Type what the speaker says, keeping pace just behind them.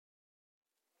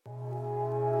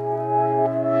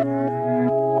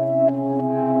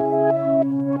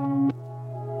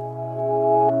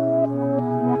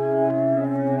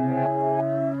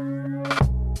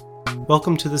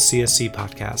Welcome to the CSC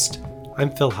podcast.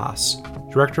 I'm Phil Haas,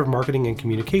 Director of Marketing and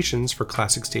Communications for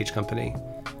Classic Stage Company.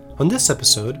 On this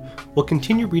episode, we'll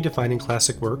continue redefining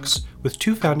classic works with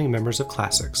two founding members of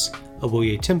Classics,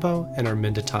 Awoye Timpo and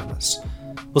Arminda Thomas.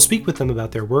 We'll speak with them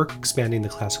about their work expanding the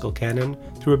classical canon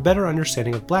through a better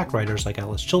understanding of Black writers like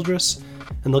Alice Childress,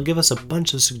 and they'll give us a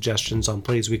bunch of suggestions on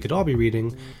plays we could all be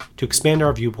reading to expand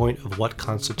our viewpoint of what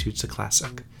constitutes a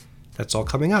classic. That's all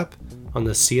coming up on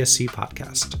the CSC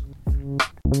podcast.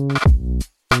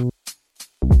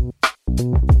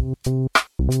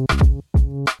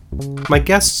 My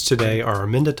guests today are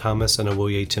Arminda Thomas and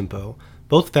Awoye Timpo,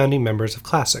 both founding members of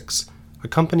Classics, a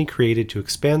company created to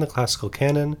expand the classical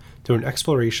canon through an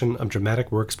exploration of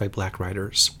dramatic works by Black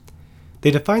writers.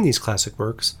 They define these classic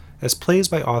works as plays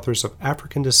by authors of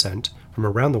African descent from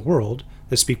around the world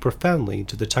that speak profoundly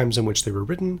to the times in which they were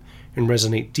written and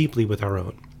resonate deeply with our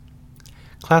own.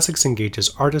 Classics engages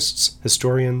artists,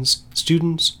 historians,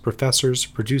 students, professors,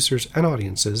 producers, and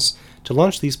audiences to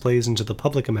launch these plays into the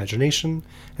public imagination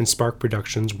and spark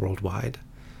productions worldwide.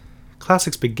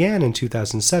 Classics began in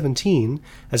 2017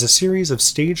 as a series of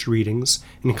staged readings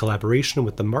in collaboration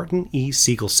with the Martin E.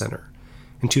 Segal Center.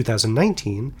 In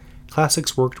 2019,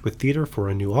 Classics worked with Theater for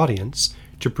a New Audience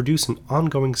to produce an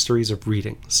ongoing series of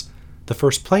readings. The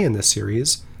first play in this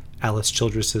series, Alice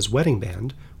Childress's Wedding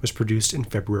Band, was produced in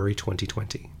February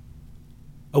 2020.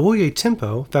 Awoye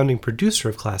Timpo, founding producer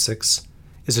of Classics,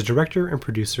 is a director and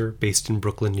producer based in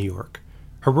Brooklyn, New York.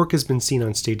 Her work has been seen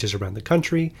on stages around the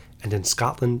country and in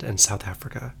Scotland and South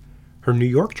Africa. Her New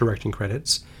York directing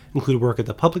credits include work at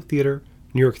the Public Theater,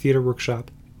 New York Theater Workshop,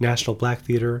 National Black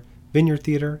Theater, Vineyard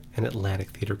Theater, and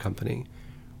Atlantic Theater Company.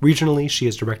 Regionally, she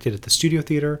has directed at the Studio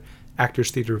Theater,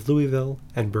 Actors Theater of Louisville,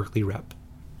 and Berkeley Rep.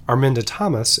 Arminda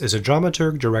Thomas is a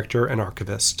dramaturg, director, and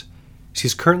archivist.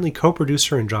 She's currently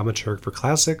co-producer and dramaturg for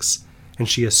Classics, and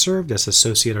she has served as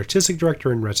Associate Artistic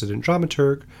Director and Resident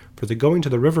Dramaturg for the Going to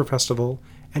the River Festival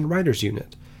and Writers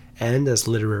Unit, and as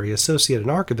Literary Associate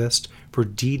and Archivist for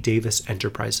D. Davis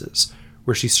Enterprises,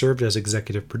 where she served as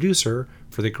Executive Producer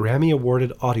for the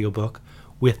Grammy-awarded audiobook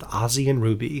With Ozzy and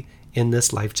Ruby, In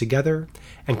This Life Together,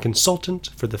 and consultant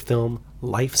for the film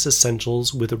Life's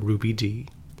Essentials with Ruby Dee.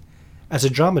 As a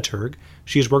dramaturg,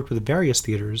 she has worked with various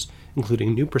theaters,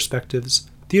 including New Perspectives,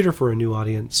 Theater for a New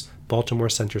Audience, Baltimore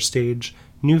Center Stage,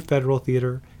 New Federal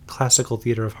Theater, Classical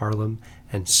Theater of Harlem,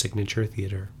 and Signature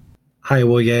Theater. Hi,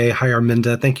 Awoye. Hi,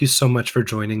 Arminda. Thank you so much for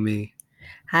joining me.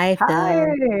 Hi, Phil. Hi,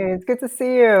 it's good to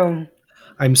see you.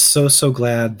 I'm so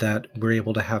glad that we're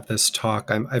able to have this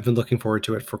talk. I've been looking forward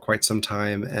to it for quite some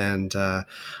time, and I'm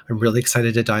really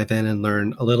excited to dive in and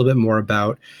learn a little bit more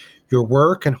about your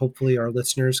work, and hopefully our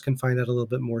listeners can find out a little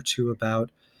bit more too about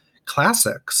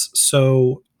Classics.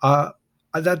 So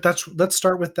let's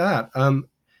start with that.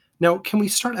 Now, can we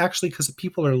start actually, because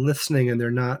people are listening and they're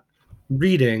not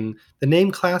reading, the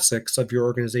name Classics of your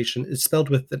organization is spelled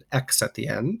with an X at the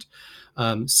end,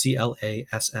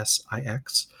 Classix.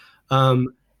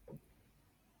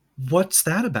 What's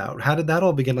that about? How did that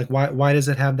all begin? Like, why does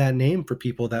it have that name for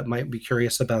people that might be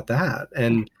curious about that?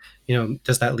 And,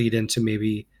 does that lead into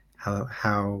maybe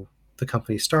how the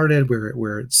company started,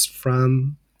 where it's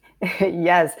from?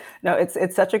 Yes. No,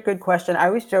 it's such a good question. I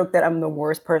always joke that I'm the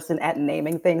worst person at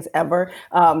naming things ever.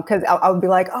 Because I'll be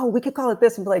like, oh, we could call it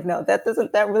this, and be like, no, that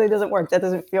really doesn't work. That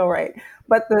doesn't feel right.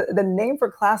 But the name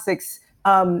for Classics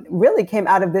really came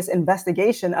out of this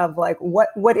investigation of like,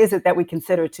 what is it that we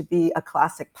consider to be a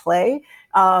classic play?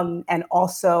 And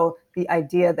also the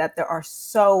idea that there are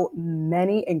so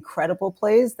many incredible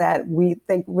plays that we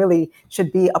think really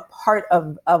should be a part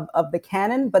of the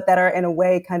canon, but that are in a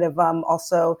way kind of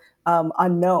also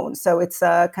unknown. So it's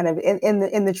kind of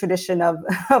in the tradition of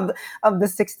the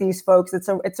 60s folks.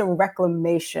 It's a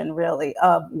reclamation really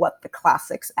of what the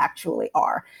classics actually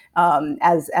are,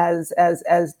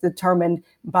 as determined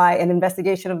by an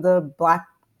investigation of the Black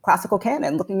classical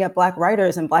canon, looking at Black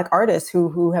writers and Black artists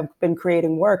who have been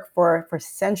creating work for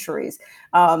centuries.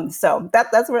 So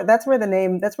that's where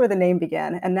the name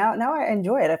began, and now I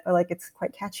enjoy it. I feel like it's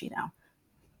quite catchy now.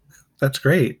 That's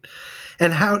great.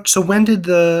 And when did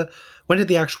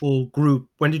the actual group?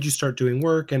 When did you start doing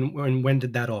work, and when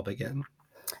did that all begin?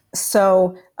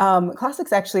 So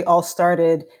Classics actually all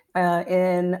started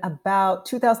in about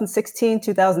 2016,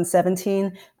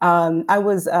 2017. I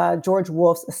was George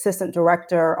Wolfe's assistant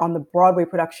director on the Broadway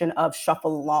production of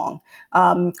Shuffle Along,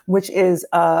 which is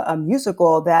a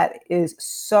musical that is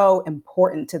so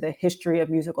important to the history of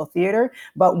musical theater,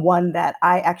 but one that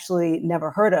I actually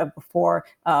never heard of before.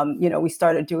 We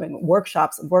started doing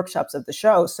workshops of the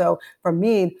show. So for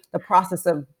me, the process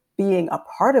of being a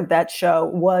part of that show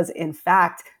was, in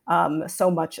fact,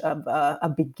 so much of a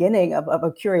beginning of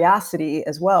a curiosity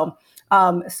as well.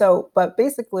 But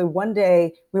basically, one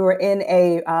day we were in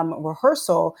a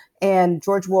rehearsal, and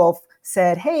George Wolfe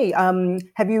said, "Hey,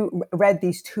 have you read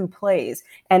these two plays?"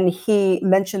 And he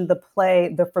mentioned the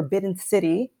play The Forbidden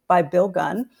City by Bill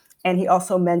Gunn. And he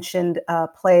also mentioned a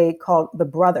play called The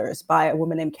Brothers by a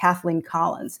woman named Kathleen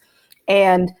Collins.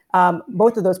 And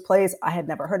both of those plays, I had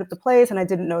never heard of the plays and I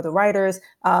didn't know the writers.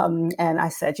 And I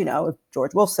said, if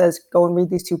George Wolfe says, go and read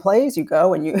these two plays, you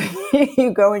go and you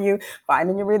you go and you find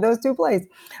and you read those two plays.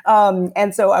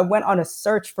 And so I went on a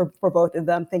search for both of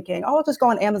them thinking, I'll just go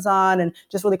on Amazon and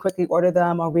just really quickly order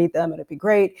them. I'll read them and it'd be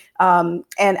great. And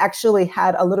actually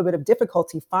had a little bit of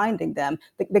difficulty finding them.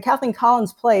 The Kathleen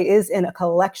Collins play is in a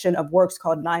collection of works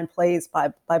called 9 Plays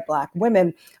by Black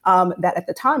Women that at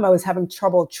the time I was having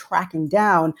trouble tracking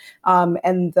down.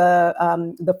 And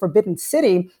the Forbidden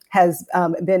City has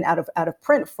been out of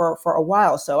print for a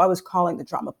while. So I was calling the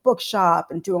Drama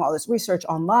Bookshop and doing all this research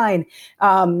online.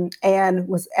 And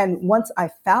once I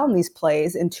found these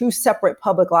plays in 2 separate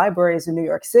public libraries in New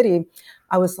York City,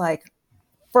 I was like,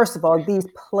 first of all, these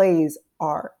plays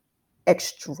are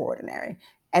extraordinary.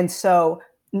 And so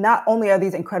not only are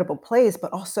these incredible plays,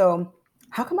 but also,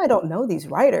 how come I don't know these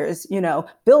writers?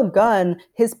 Bill Gunn,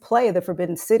 his play, The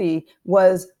Forbidden City,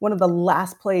 was one of the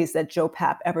last plays that Joe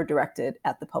Papp ever directed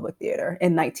at the Public Theater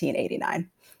in 1989.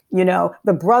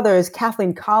 The brothers,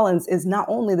 Kathleen Collins, is not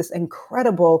only this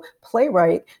incredible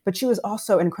playwright, but she was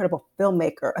also an incredible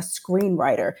filmmaker, a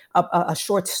screenwriter, a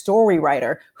short story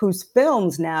writer whose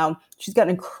films now, she's got an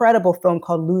incredible film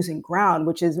called Losing Ground,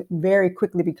 which is very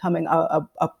quickly becoming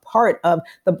a part of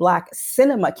the Black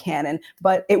cinema canon,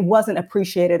 but it wasn't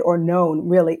appreciated or known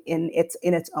really in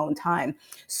its own time.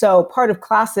 So part of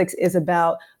Classics is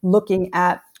about looking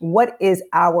at what is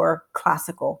our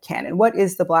classical canon? What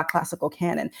is the Black classical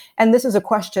canon? And this is a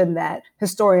question that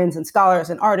historians and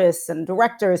scholars and artists and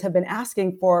directors have been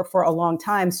asking for a long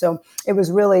time. So it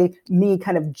was really me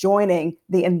kind of joining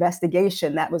the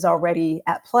investigation that was already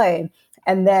at play.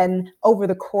 And then over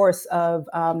the course of,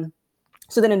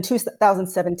 so then in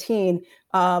 2017,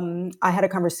 I had a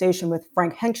conversation with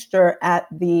Frank Henkster at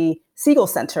the Siegel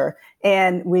Center.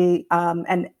 And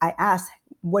and I asked,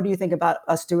 what do you think about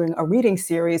us doing a reading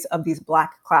series of these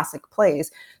Black classic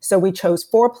plays? So we chose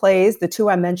 4 plays, the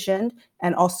 2 I mentioned,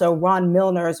 and also Ron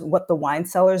Milner's What the Wine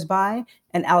Cellars Buy,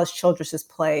 and Alice Childress's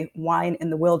play Wine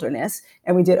in the Wilderness.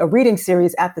 And we did a reading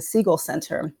series at the Siegel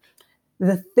Center.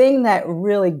 The thing that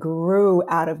really grew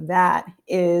out of that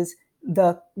is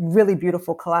the really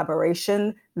beautiful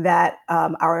collaboration that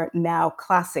our now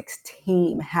Classics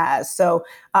team has. So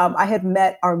I had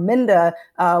met Arminda.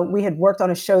 We had worked on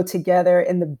a show together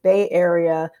in the Bay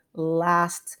Area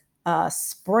last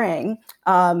spring.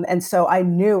 And so I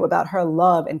knew about her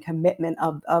love and commitment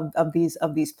of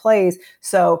these plays.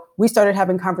 So we started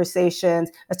having conversations.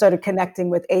 I started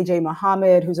connecting with AJ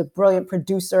Muhammad, who's a brilliant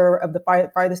producer of the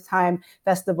Farthest Time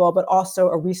Festival, but also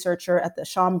a researcher at the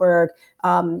Schomburg,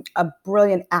 a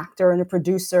brilliant actor and a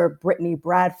producer, Brittany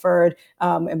Bradford.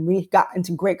 And we got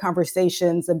into great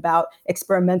conversations about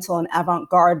experimental and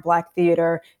avant-garde Black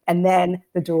theater. And then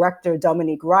the director,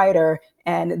 Dominique Ryder,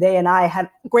 and they and I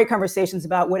had great conversations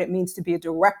about what it means to be a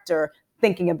director,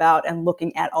 thinking about and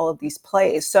looking at all of these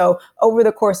plays. So over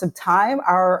the course of time,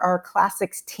 our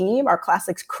Classics team, our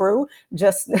Classics crew,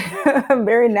 just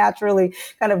very naturally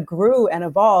kind of grew and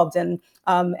evolved. And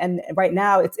right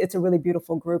now, it's a really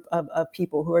beautiful group of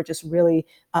people who are just really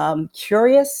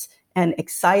curious and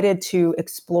excited to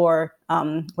explore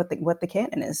what the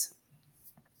canon is.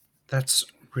 That's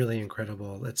really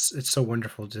incredible. It's so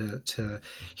wonderful to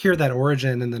hear that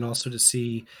origin, and then also to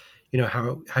see,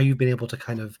 how you've been able to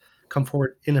kind of come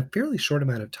forward in a fairly short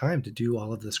amount of time to do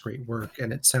all of this great work.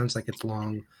 And it sounds like it's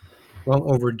long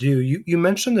overdue. You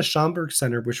mentioned the Schomburg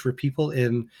Center, which for people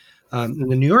in the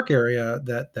New York area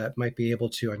that might be able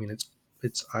to, I mean,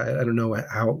 it's I don't know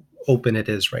how open it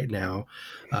is right now,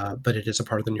 but it is a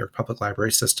part of the New York Public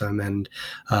Library system. And,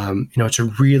 it's a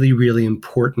really, really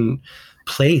important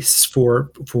place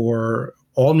for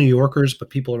all New Yorkers, but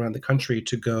people around the country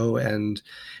to go and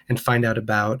find out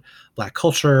about Black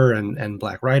culture and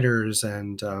Black writers.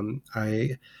 And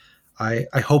I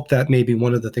hope that maybe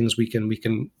one of the things we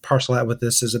can parcel out with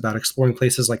this is about exploring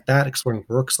places like that, exploring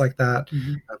works like that,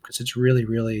 because it's really,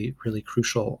 really, really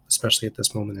crucial, especially at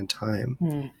this moment in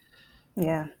time.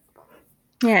 Yeah.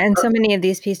 Yeah, and so many of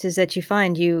these pieces that you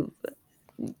find, you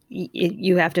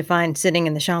have to find sitting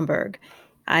in the Schomburg,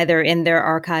 either in their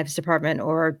archives department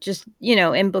or just,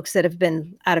 in books that have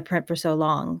been out of print for so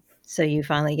long. So you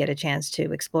finally get a chance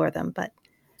to explore them. But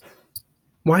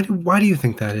Why do you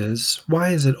think that is? Why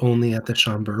is it only at the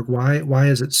Schomburg? Why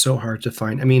is it so hard to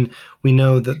find? I mean, we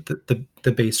know that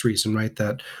the base reason, right,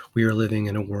 that we are living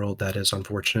in a world that is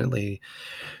unfortunately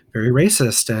very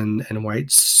racist, and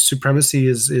white supremacy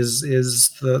is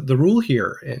the rule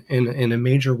here in a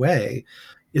major way.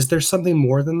 Is there something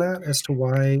more than that as to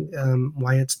why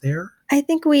it's there? I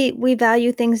think we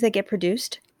value things that get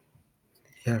produced.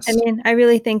 I Yes. mean, I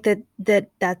really think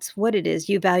that's what it is.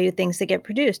 You value things that get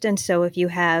produced, and so if you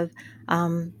have,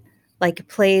 like,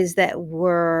 plays that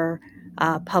were,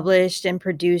 published and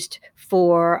produced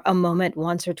for a moment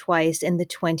once or twice in the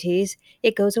 '20s,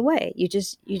 it goes away. You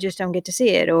just don't get to see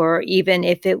it, or even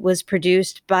if it was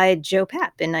produced by Joe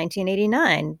Papp in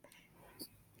 1989,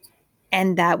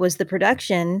 and that was the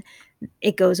production,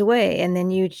 it goes away, and then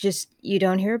you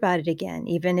don't hear about it again,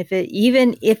 even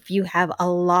if you have a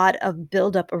lot of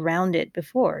buildup around it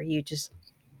before,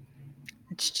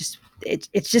 it's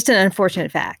just an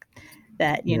unfortunate fact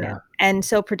that, Yeah. and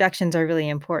so productions are really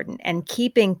important, and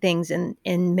keeping things in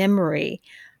memory.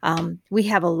 We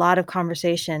have a lot of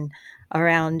conversation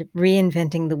around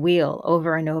reinventing the wheel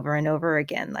over and over and over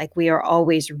again. Like, we are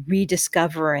always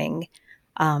rediscovering,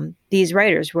 these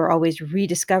writers. We're always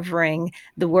rediscovering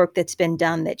the work that's been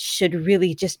done that should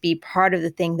really just be part of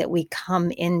the thing that we come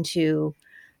into,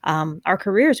 our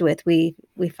careers with. We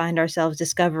find ourselves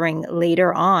discovering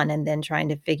later on, and then trying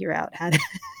to figure out how to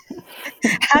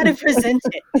how to present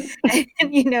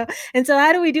it. And so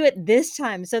how do we do it this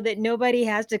time so that nobody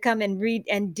has to come and read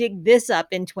and dig this up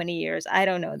in 20 years? I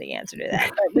don't know the answer to that,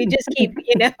 but we just keep,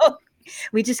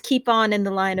 we just keep on in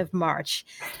the line of march,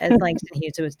 as Langston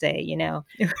Hughes would say.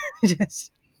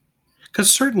 Just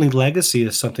Because certainly legacy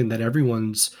is something that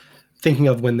everyone's thinking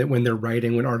of when they're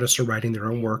writing, when artists are writing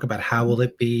their own work, about how will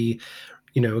it be,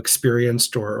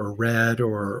 experienced or read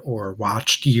or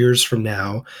watched years from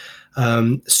now.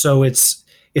 So it's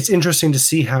interesting to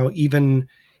see how even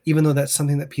though that's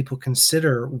something that people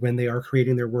consider when they are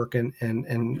creating their work,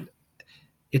 and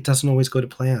it doesn't always go to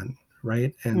plan,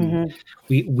 right? And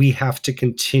Mhm. we have to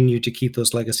continue to keep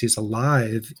those legacies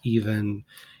alive, even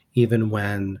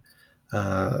when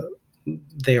uh,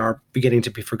 they are beginning to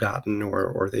be forgotten,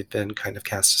 or they've been kind of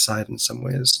cast aside in some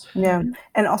ways. Yeah,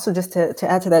 and also just to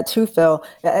add to that too, Phil,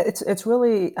 it's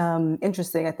really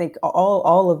interesting. I think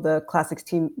all of the Classics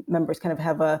team members kind of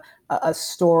have a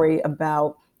story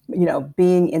about,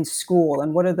 being in school,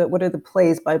 and what are the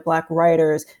plays by Black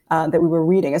writers that we were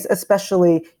reading,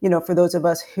 especially, for those of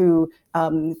us who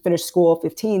finished school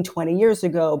 15, 20 years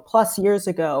ago, plus years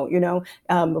ago,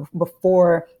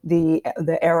 before the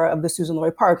era of the Susan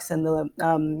Lloyd Parks and the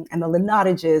Lynn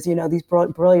Nottages, these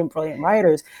brilliant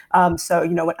writers. So,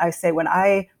 when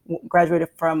I graduated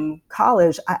from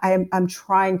college, I'm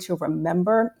trying to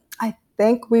remember. I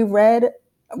think we read.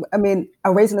 I mean,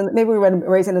 maybe we read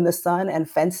Raisin in the Sun and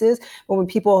Fences. But when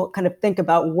people kind of think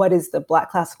about what is the Black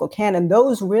classical canon,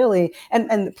 those really,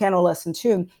 and Piano Lesson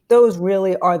too, those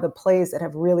really are the plays that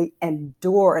have really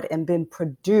endured and been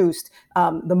produced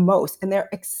the most. And they're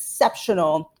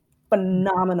exceptional,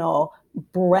 phenomenal,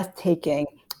 breathtaking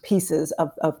pieces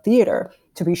of theater,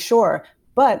 to be sure.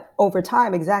 But over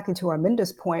time, exactly to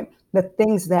Arminda's point, the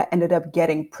things that ended up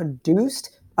getting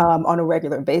produced on a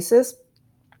regular basis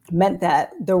meant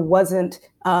that there wasn't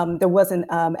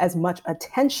as much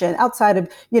attention outside of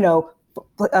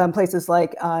places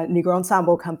like Negro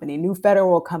Ensemble Company, New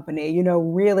Federal Company,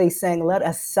 really saying, let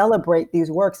us celebrate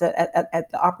these works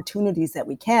at the opportunities that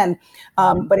we can.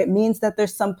 But it means that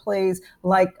there's some plays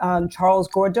like Charles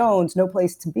Gordon's No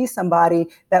Place to Be Somebody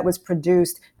that was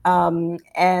produced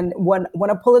and won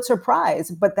a Pulitzer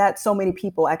Prize, but that so many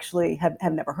people actually have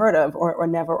never heard of or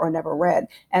never read.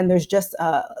 And there's just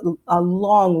a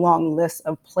long list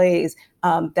of plays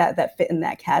that fit in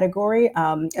that category.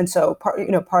 And so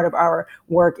part of our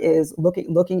work is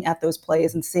looking at those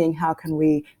plays and seeing how can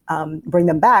we bring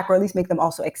them back, or at least make them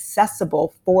also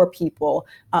accessible for people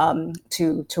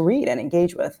to read and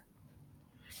engage with.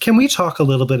 Can we talk a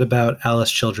little bit about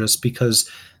Alice Childress? Because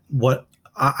what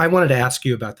I wanted to ask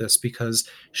you about this, because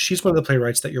she's one of the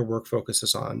playwrights that your work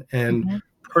focuses on. And Mm-hmm.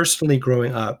 personally,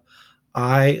 growing up,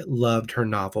 I loved her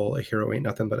novel, A Hero Ain't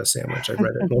Nothing But a Sandwich. I've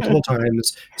read it multiple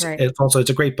times. Right. It's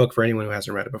a great book for anyone who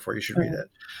hasn't read it before. You should read it.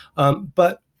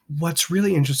 But what's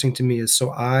really interesting to me is,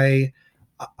 so I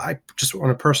just, on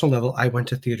a personal level, I went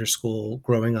to theater school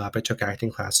growing up. I took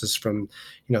acting classes from,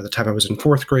 the time I was in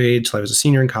fourth grade till I was a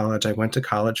senior in college. I went to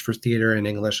college for theater and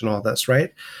English and all this,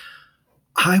 right?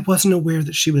 I wasn't aware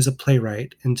that she was a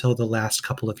playwright until the last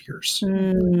couple of years.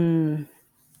 Mm.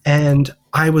 And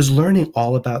I was learning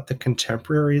all about the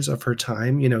contemporaries of her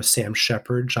time, Sam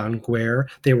Shepard, John Guare.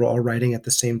 They were all writing at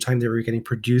the same time. They were getting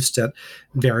produced at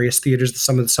various theaters,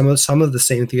 some of the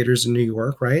same theaters in New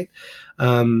York, right?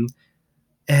 Um,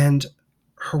 and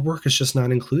her work is just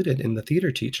not included in the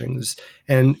theater teachings.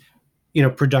 And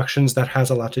productions that has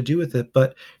a lot to do with it,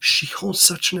 but she holds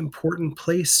such an important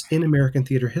place in American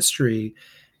theater history.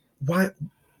 Why?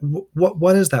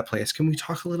 What is that place? Can we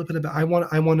talk a little bit about? I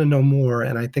want to know more,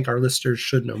 and I think our listeners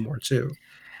should know more too.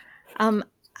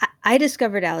 I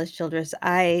discovered Alice Childress.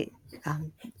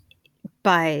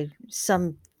 By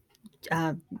some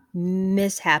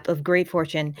mishap of great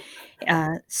fortune,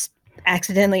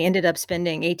 accidentally ended up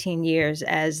spending 18 years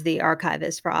as the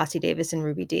archivist for Ossie Davis and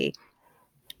Ruby Dee,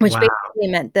 which basically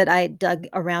meant that I dug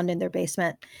around in their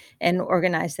basement and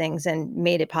organized things and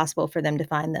made it possible for them to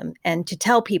find them and to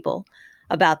tell people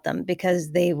about them,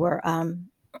 because they were,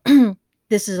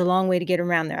 this is a long way to get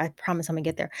around there. I promise I'm gonna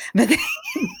get there. But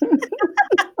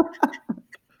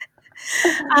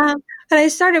I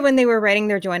started when they were writing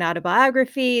their joint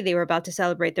autobiography. They were about to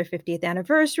celebrate their 50th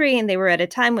anniversary, and they were at a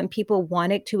time when people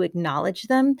wanted to acknowledge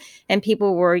them, and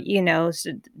people were,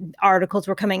 articles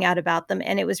were coming out about them,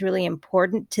 and it was really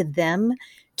important to them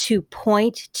to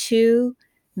point to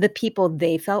the people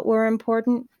they felt were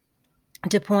important,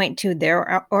 to point to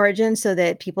their origins, so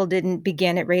that people didn't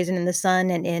begin at Raisin in the Sun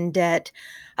and end at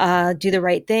Do the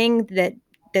Right Thing, that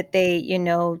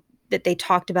they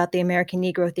talked about the American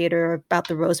Negro Theater, about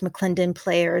the Rose McClendon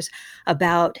players,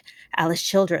 about Alice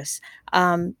Childress.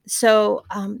 So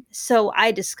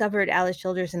I discovered Alice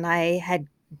Childress, and I had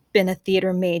been a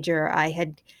theater major. I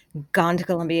had gone to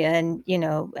Columbia and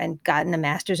gotten a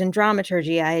master's in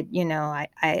dramaturgy. I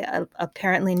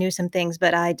apparently knew some things,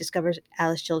 but I discovered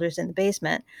Alice Childress in the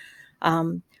basement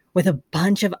with a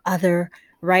bunch of other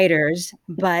writers.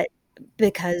 But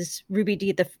because Ruby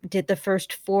Dee did the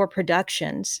first 4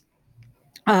 productions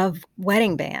of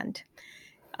Wedding Band,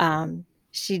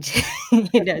 she did,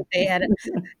 they had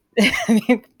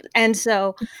and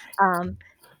so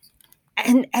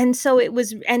it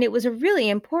was a really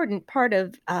important part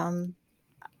of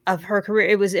her career.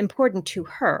 It was important to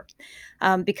her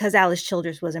because Alice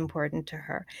Childress was important to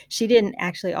her. She didn't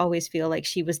actually always feel like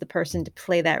she was the person to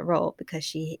play that role, because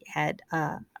she had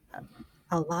a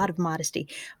lot of modesty,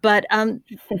 but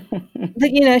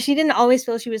she didn't always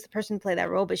feel she was the person to play that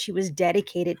role, but she was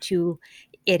dedicated to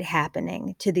it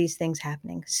happening, to these things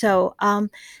happening. So,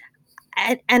 and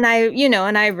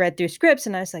I read through scripts,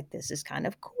 and I was like, this is kind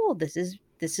of cool. This is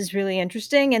really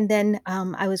interesting. And then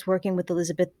I was working with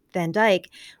Elizabeth Van Dyke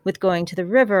with Going to the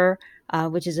River,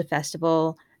 which is a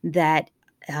festival that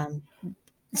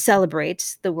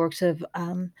celebrates the works of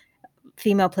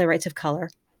female playwrights of color.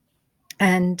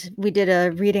 And we did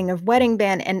a reading of Wedding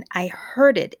Band, and I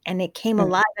heard it, and it came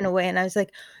alive in a way. And I was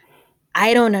like,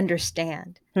 I don't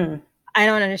understand. I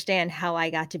don't understand how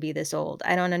I got to be this old.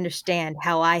 I don't understand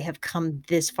how I have come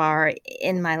this far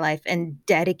in my life and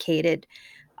dedicated,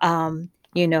 no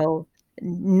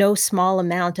small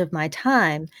amount of my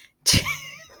time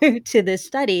to this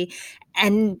study,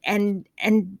 and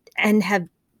have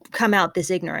come out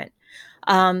this ignorant.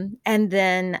 And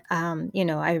then,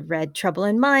 I read Trouble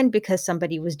in Mind because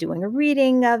somebody was doing a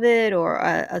reading of it, or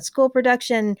a school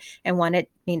production, and wanted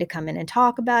me to come in and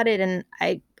talk about it.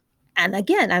 And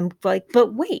again, I'm like,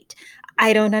 but wait,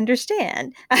 I don't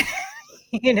understand,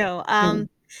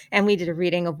 and we did a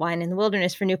reading of Wine in the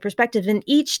Wilderness for New Perspective. And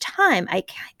each time I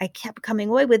kept coming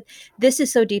away with, this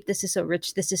is so deep, this is so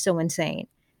rich, this is so insane.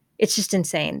 It's just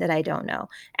insane that I don't know.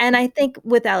 And I think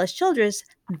with Alice Childress,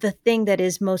 the thing that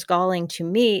is most galling to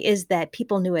me is that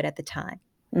people knew it at the time.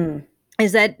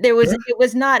 Is that there was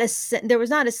not a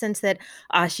sense that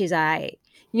she's it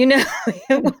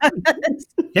was.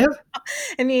 Yeah.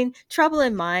 I mean, Trouble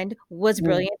in Mind was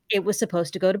brilliant. It was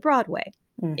supposed to go to Broadway.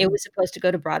 It was supposed to go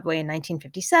to Broadway in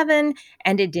 1957,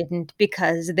 and it didn't,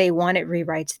 because they wanted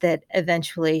rewrites that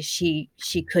eventually she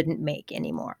couldn't make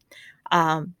anymore.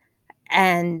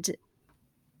 And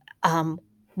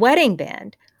Wedding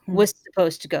Band was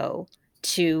supposed to go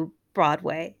to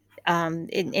Broadway.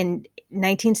 In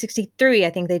 1963, I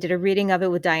think they did a reading of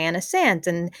it with Diana Sands,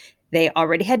 and they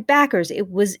already had backers. It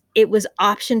was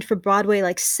optioned for Broadway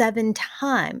like 7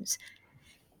 times.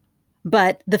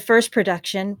 But the first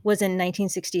production was in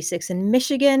 1966 in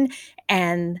Michigan,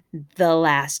 and the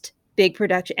last big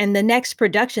production, and the next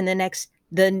production,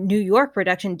 the New York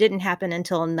production, didn't happen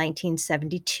until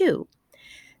 1972.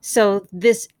 So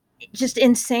this just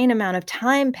insane amount of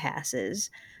time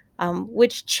passes,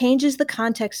 which changes the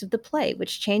context of the play,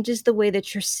 which changes the way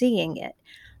that you're seeing it.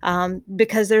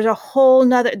 because there's a whole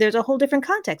different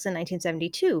context in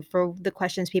 1972 for the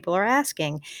questions people are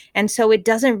asking. And so it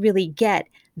doesn't really get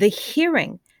the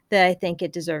hearing that I think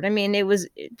it deserved. I mean,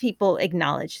 people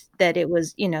acknowledged that it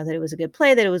was, that it was a good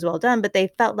play, that it was well done, but they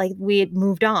felt like we had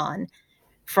moved on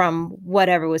from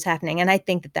whatever was happening. And I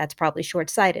think that that's probably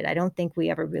short-sighted. I don't think we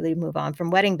ever really move on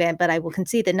from Wedding Band, but I will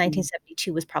concede that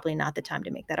 1972 was probably not the time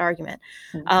to make that argument.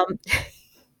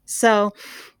 So,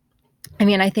 I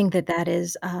mean, I think that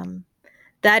is one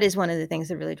of the things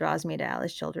that really draws me to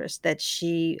Alice Childress, that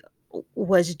she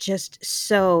was just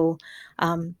so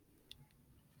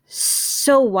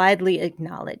widely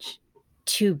acknowledged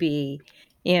to be,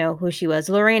 who she was.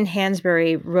 Lorraine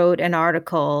Hansberry wrote an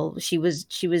article. She was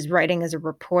writing as a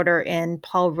reporter in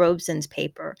Paul Robeson's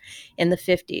paper in the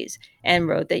 50s, and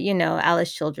wrote that,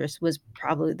 Alice Childress was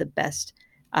probably the best,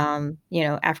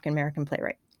 African-American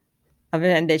playwright,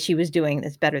 and that she was doing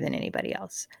this better than anybody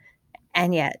else.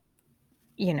 And yet,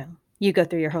 you go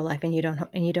through your whole life and you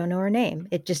don't know her name.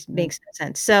 It just makes no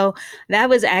sense. So that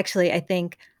was actually, I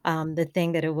think, the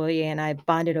thing that Awuye and I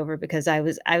bonded over, because I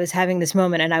was having this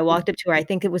moment and I walked up to her. I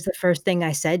think it was the first thing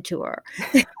I said to her.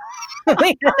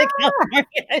 I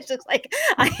was just like,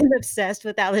 I am obsessed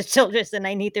with Alice Childress, and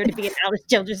I need there to be an Alice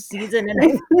Childress season, and I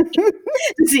need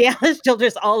to see Alice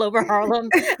Childress all over Harlem.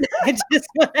 I just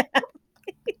want to have.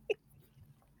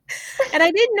 And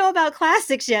I didn't know about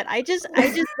classics yet. I just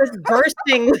was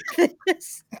bursting with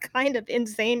this kind of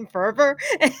insane fervor.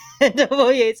 And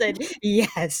Awuye said,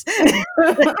 yes.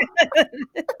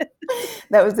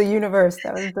 That was the universe.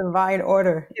 That was divine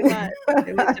order. It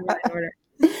was divine order.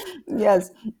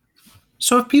 Yes.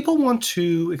 So if people want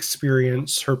to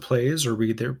experience her plays or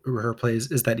read her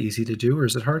plays, is that easy to do, or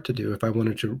is it hard to do if I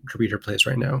wanted to read her plays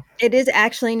right now? It is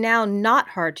actually now not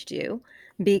hard to do,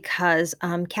 because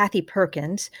Kathy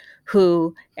Perkins,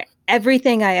 who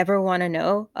everything I ever want to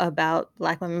know about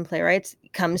Black women playwrights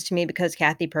comes to me because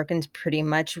Kathy Perkins pretty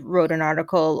much wrote an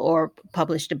article or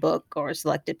published a book or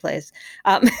selected plays.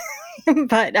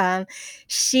 But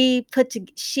she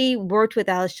worked with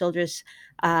Alice Childress,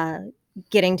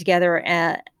 getting together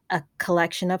a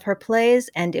collection of her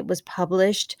plays, and it was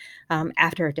published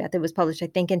after her death. It was published, I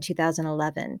think, in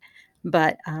 2011,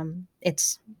 but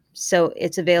it's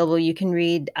available. You can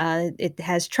read, it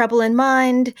has Trouble in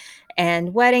Mind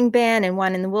and Wedding Band and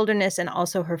Wine in the Wilderness, and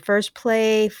also her first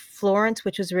play, Florence,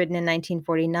 which was written in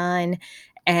 1949,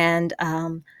 and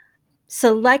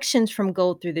selections from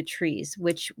Gold Through the Trees,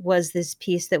 which was this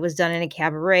piece that was done in a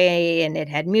cabaret, and it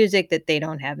had music that they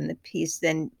don't have in the piece.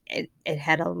 And it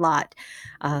had a lot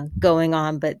going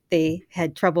on, but they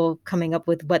had trouble coming up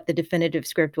with what the definitive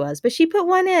script was. But she put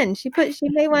one in. She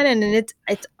made one in, and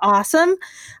it's awesome.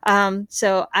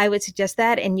 So I would suggest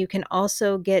that. And you can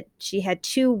also she had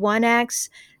 2 one-acts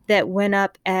that went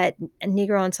up at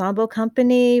Negro Ensemble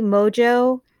Company,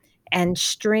 Mojo, and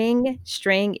String.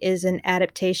 String is an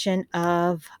adaptation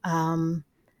of, I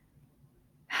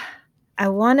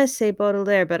want to say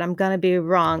Baudelaire, but I'm going to be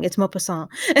wrong. It's Maupassant.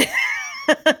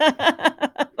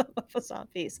 Maupassant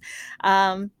piece.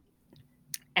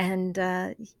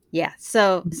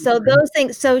 So those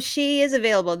things. So she is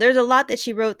available. There's a lot that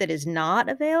she wrote that is not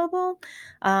available.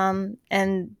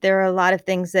 And there are a lot of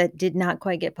things that did not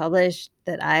quite get published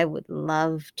that I would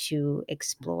love to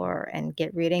explore and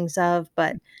get readings of,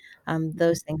 but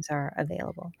those things are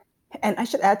available. And I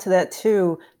should add to that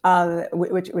too,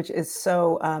 which is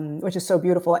so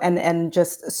beautiful, and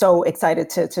just so excited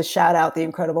to shout out the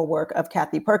incredible work of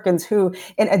Kathy Perkins, who,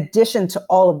 in addition to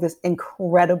all of this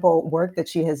incredible work that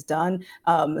she has done,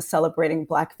 celebrating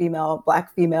Black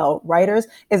female writers,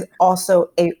 is also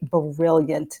a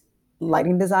brilliant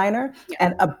lighting designer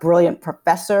and a brilliant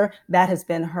professor. That has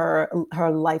been her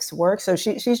life's work. So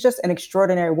she's just an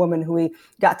extraordinary woman who we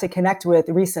got to connect with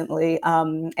recently.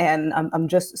 And I'm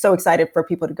just so excited for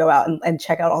people to go out and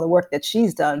check out all the work that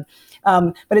she's done.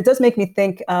 But it does make me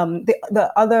think,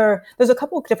 there's a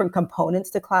couple of different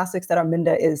components to classics that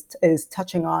Arminda is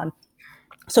touching on.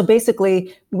 So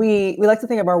basically, we like to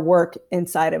think of our work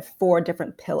inside of 4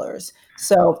 different pillars.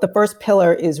 So the first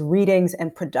pillar is readings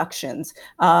and productions.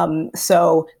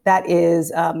 So that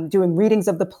is doing readings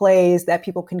of the plays that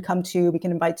people can come to. We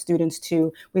can invite students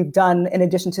to. We've done, in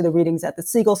addition to the readings at the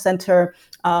Siegel Center,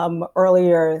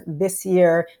 earlier this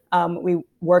year, we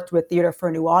worked with Theater for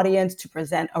a New Audience to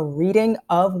present a reading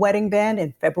of Wedding Band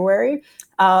in February.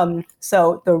 And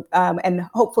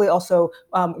hopefully also,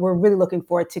 we're really looking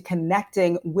forward to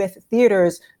connecting with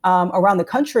theaters around the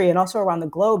country and also around the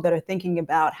globe that are thinking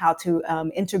about how to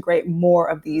integrate more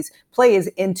of these plays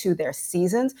into their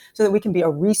seasons, so that we can be a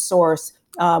resource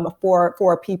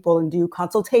for people and do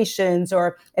consultations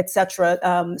or etc.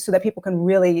 So that people can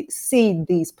really see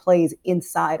these plays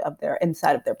inside of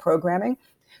their programming.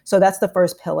 So that's the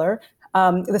first pillar.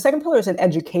 The second pillar is an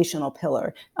educational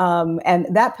pillar, and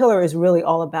that pillar is really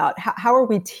all about how are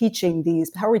we teaching these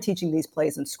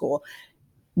plays in school.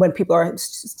 When people are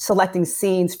selecting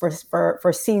scenes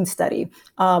for scene study,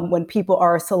 when people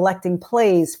are selecting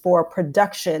plays for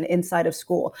production inside of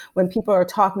school, when people are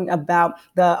talking about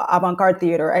the avant-garde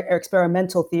theater or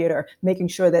experimental theater, making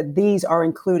sure that these are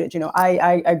included.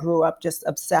 I grew up just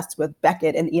obsessed with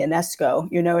Beckett and Ionesco,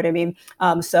 you know what I mean?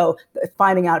 So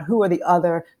finding out who are the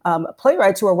other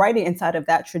playwrights who are writing inside of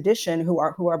that tradition, who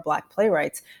are Black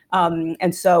playwrights.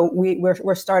 And so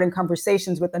we're starting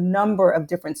conversations with a number of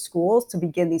different schools to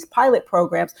begin these pilot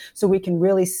programs, so we can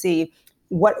really see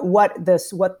what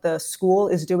the school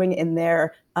is doing in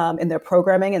their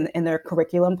programming and in their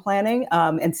curriculum planning,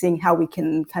 and seeing how we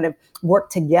can kind of work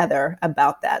together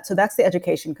about that. So that's the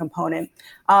education component.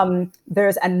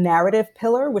 There's a narrative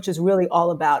pillar, which is really all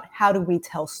about how do we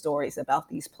tell stories about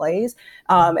these plays.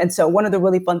 And so one of the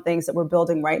really fun things that we're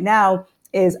building right now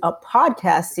is a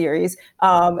podcast series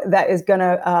that is going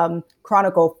to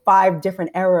chronicle 5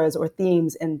 different eras or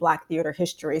themes in Black theater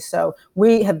history. So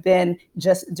we have been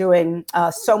just doing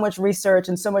so much research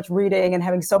and so much reading and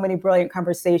having so many brilliant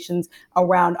conversations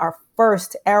around our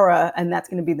first era, and that's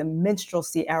going to be the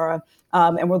minstrelsy era.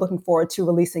 And we're looking forward to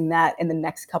releasing that in the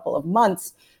next couple of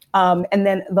months. And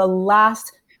then the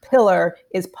last pillar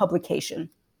is publication.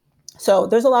 So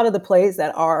there's a lot of the plays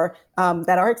that are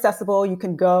accessible. You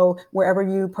can go wherever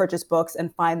you purchase books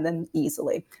and find them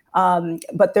easily.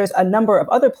 But there's a number of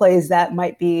other plays that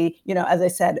might be, as I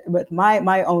said, with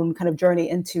my own kind of journey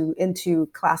into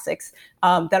classics,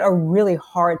 that are really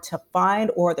hard to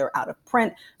find or they're out of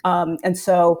print. And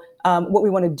so what we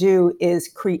want to do is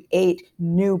create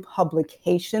new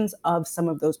publications of some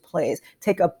of those plays.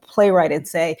 Take a playwright and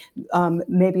say,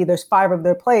 maybe there's 5 of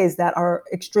their plays that are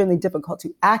extremely difficult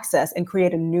to access, and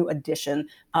create a new edition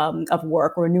of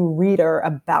work or a new reader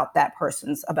about that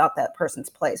person's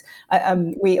plays.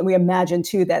 We imagine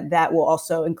too that will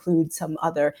also include some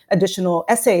other additional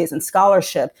essays and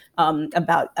scholarship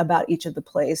about each of the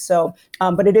plays. So,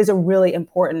 but it is a really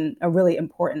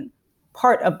important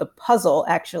part of the puzzle,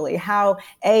 actually, how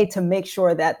to make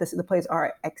sure that the plays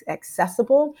are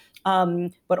accessible,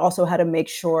 but also how to make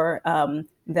sure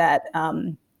that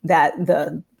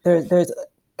there's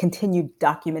continued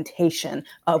documentation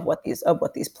of what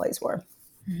these plays were.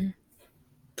 Mm-hmm.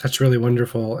 That's really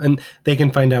wonderful. And they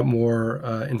can find out more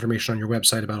information on your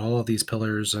website about all of these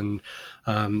pillars. And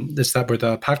is that where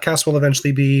the podcast will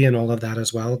eventually be and all of that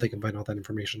as well? They can find all that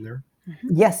information there. Mm-hmm.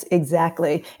 Yes,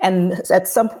 exactly. And at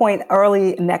some point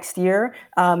early next year,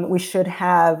 we should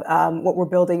have what we're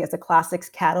building is a classics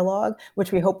catalog,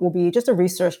 which we hope will be just a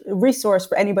resource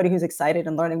for anybody who's excited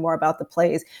and learning more about the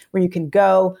plays, where you can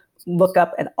go, look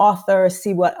up an author,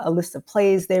 see what a list of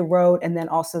plays they wrote, and then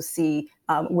also see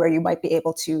where you might be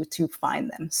able to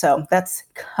find them. So that's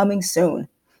coming soon.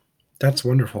 That's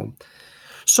wonderful.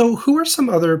 So who are some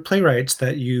other playwrights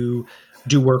that you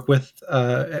do work with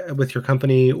your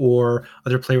company, or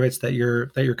other playwrights that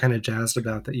you're kind of jazzed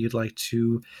about that you'd like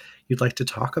to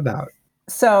talk about?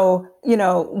 So,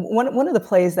 one of the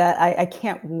plays that I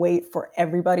can't wait for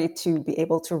everybody to be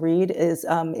able to read is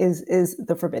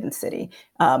The Forbidden City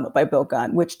by Bill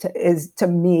Gunn, which is to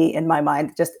me, in my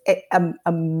mind, just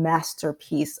a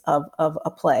masterpiece of a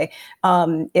play.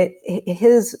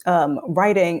 His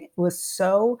writing was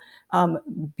so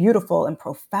beautiful and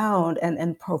profound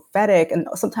and prophetic, and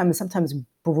sometimes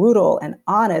brutal and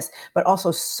honest, but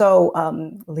also so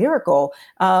lyrical,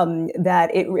 that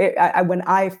when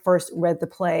I first read the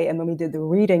play and when we did the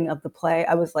reading of the play,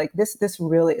 I was like, this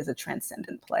really is a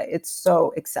transcendent play. It's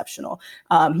so exceptional.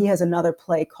 He has another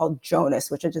play called Jonas,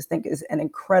 which I just think is an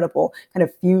incredible kind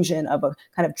of fusion of a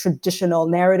kind of traditional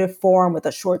narrative form with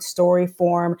a short story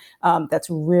form that's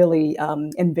really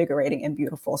invigorating and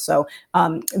beautiful. So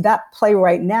that play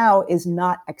right now is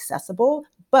not accessible,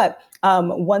 but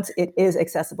once it is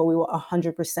accessible, we will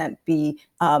 100% be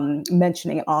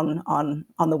mentioning it on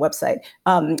the website.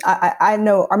 I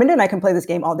know Arminda and I can play this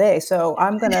game all day, so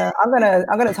I'm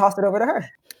gonna toss it over to her.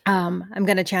 I'm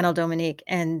gonna channel Dominique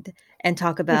and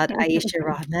talk about Aisha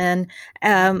Rahman,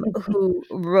 who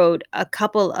wrote a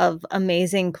couple of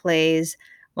amazing plays.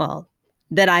 Well,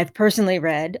 that I've personally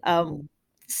read.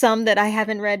 Some that I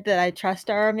haven't read that I trust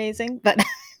are amazing, but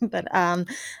The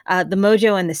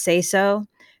Mojo and the Say So,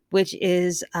 which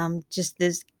is just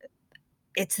this.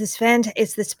 It's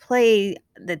this play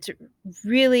that's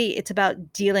really, it's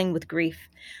about dealing with grief,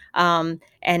 and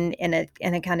in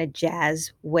a kind of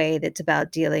jazz way that's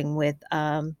about dealing with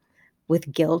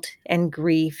guilt and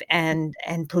grief and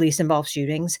police involved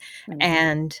shootings,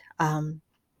 Mm.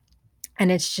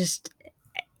 and it's just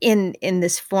in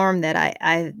this form that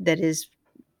I that is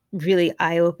really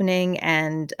eye opening,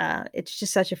 and it's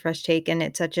just such a fresh take, and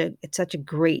it's such a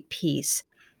great piece.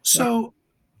 Yeah. So,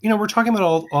 we're talking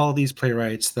about all these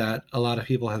playwrights that a lot of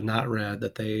people have not read,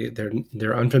 that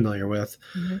they're unfamiliar with.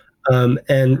 Mhm.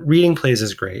 And reading plays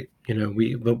is great,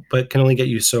 but can only get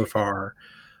you so far.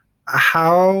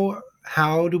 How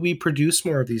do we produce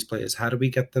more of these plays? How do we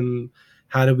get them?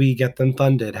 How do we get them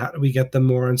funded? How do we get them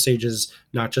more on stages,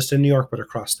 not just in New York, but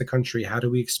across the country? How do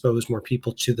we expose more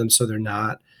people to them so they're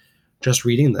not just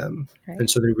reading them, Right. and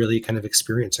so they're really kind of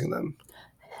experiencing them?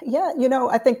 Yeah,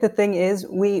 I think the thing is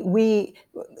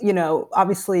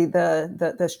obviously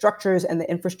the structures and the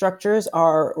infrastructures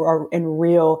are in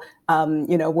real,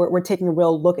 we're taking a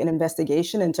real look and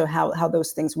investigation into how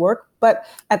those things work. But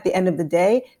at the end of the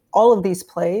day, all of these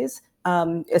plays,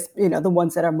 the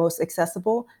ones that are most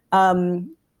accessible,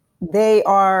 they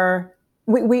are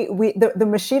the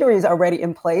machinery is already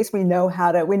in place. We know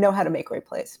how to make great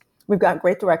plays. We've got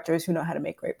great directors who know how to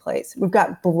make great plays. We've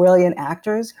got brilliant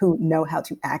actors who know how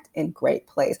to act in great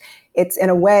plays. It's in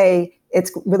a way,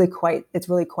 it's really quite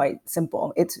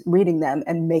simple. It's reading them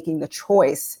and making the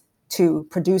choice to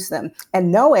produce them,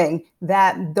 and knowing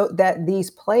that that these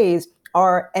plays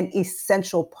are an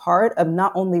essential part of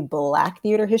not only Black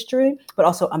theater history, but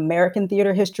also American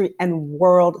theater history and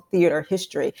world theater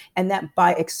history. And that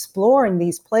by exploring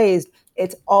these plays,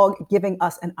 it's all giving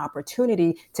us an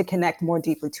opportunity to connect more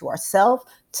deeply to ourselves,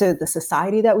 to the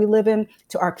society that we live in,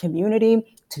 to our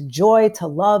community, to joy, to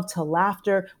love, to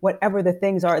laughter, whatever the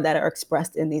things are that are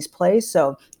expressed in these plays.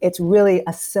 So it's really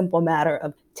a simple matter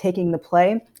of taking the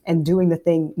play and doing the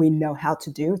thing we know how to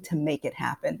do to make it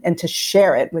happen and to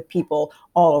share it with people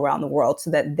all around the world so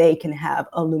that they can have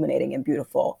illuminating and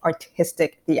beautiful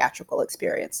artistic theatrical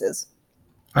experiences.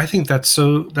 I think that's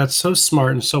so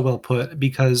smart and so well put,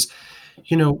 because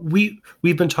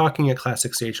we've been talking at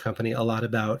Classic Stage Company a lot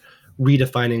about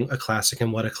redefining a classic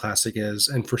and what a classic is,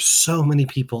 and for so many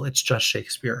people it's just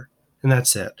Shakespeare and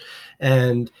that's it.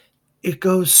 And it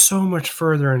goes so much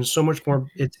further and so much more.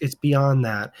 It's beyond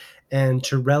that. And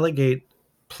to relegate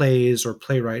plays or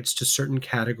playwrights to certain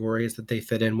categories that they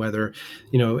fit in, whether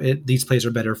these plays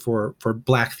are better for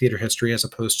Black theater history as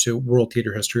opposed to world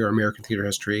theater history or American theater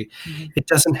history, it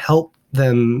doesn't help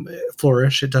them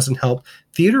flourish. It doesn't help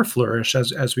theater flourish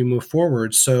as we move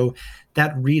forward. So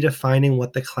that redefining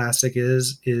what the classic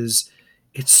is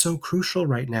it's so crucial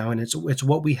right now, and it's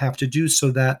what we have to do so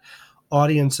that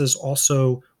audiences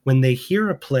also, when they hear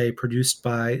a play produced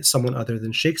by someone other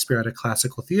than Shakespeare at a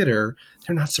classical theater,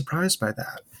 they're not surprised by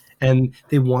that. And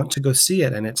they want to go see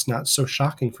it, and it's not so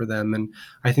shocking for them. And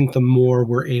I think the more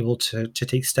we're able to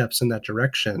take steps in that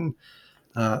direction,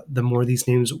 the more these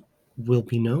names will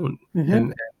be known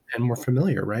and more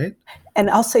familiar, right? And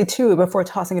I'll say too, before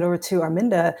tossing it over to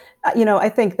Arminda, I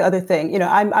think the other thing,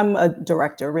 I'm a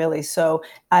director really, so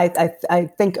I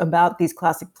think about these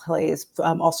classic plays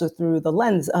also through the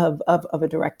lens of a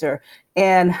director,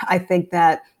 and I think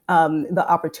that the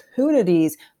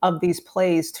opportunities of these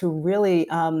plays to really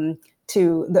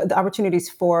to the opportunities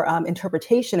for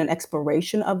interpretation and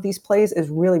exploration of these plays is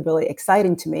really, really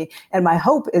exciting to me. And my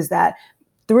hope is that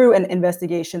through an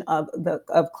investigation of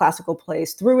classical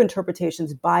plays, through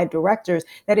interpretations by directors,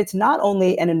 that it's not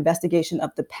only an investigation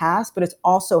of the past, but it's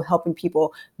also helping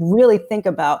people really think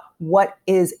about what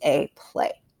is a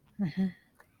play. Mm-hmm.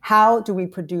 How do we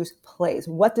produce plays?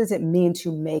 What does it mean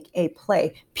to make a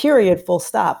play? Period, full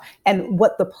stop. And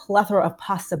what the plethora of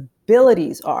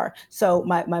possibilities are. So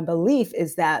my belief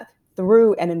is that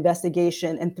through an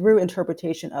investigation and through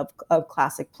interpretation of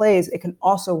classic plays, it can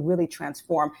also really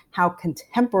transform how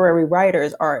contemporary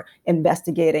writers are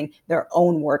investigating their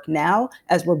own work now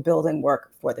as we're building work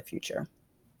for the future.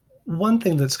 One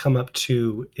thing that's come up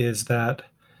too is that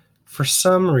for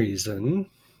some reason,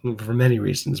 for many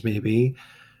reasons maybe,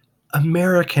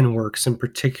 American works in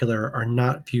particular are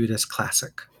not viewed as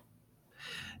classic.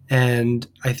 And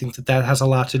I think that has a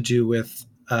lot to do with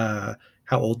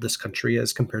how old this country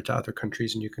is compared to other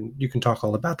countries, and you can talk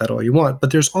all about that all you want.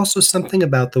 But there's also something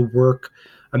about the work,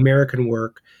 American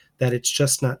work, that it's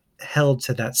just not held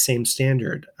to that same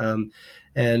standard.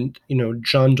 And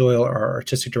John Doyle, our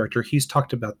artistic director, he's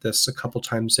talked about this a couple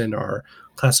times in our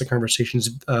Classic Conversations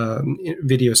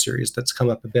video series that's come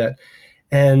up a bit.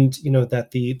 And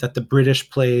that the British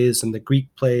plays and the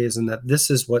Greek plays, and that this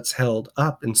is what's held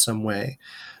up in some way.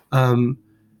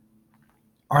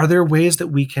 Are there ways that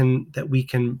we can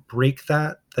break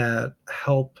that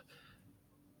help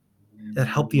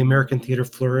the American theater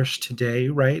flourish today,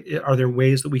 right? Are there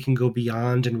ways that we can go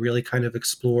beyond and really kind of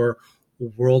explore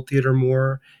world theater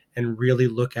more and really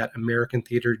look at American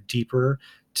theater deeper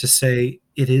to say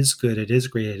it is good, it is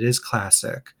great, it is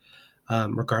classic,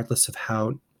 regardless of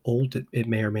how old it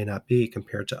may or may not be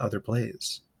compared to other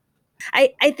plays?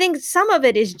 I think some of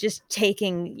it is just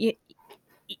taking,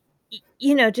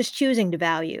 just choosing to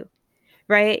value,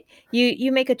 right?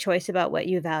 You make a choice about what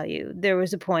you value. There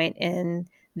was a point in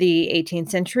the 18th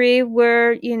century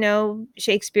where,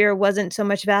 Shakespeare wasn't so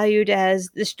much valued as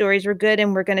the stories were good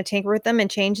and we're going to tinker with them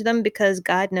and change them because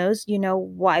God knows,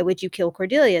 why would you kill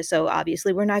Cordelia? So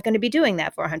obviously we're not going to be doing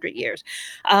that for 100 years.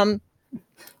 And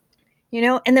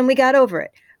then we got over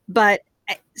it. But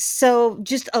so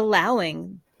just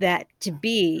allowing that to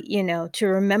be, to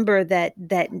remember that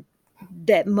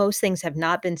most things have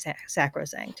not been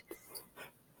sacrosanct,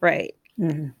 right?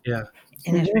 Mm-hmm. Yeah.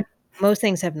 And most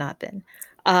things have not been.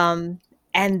 And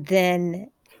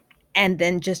then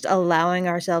just allowing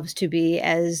ourselves to be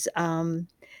as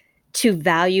to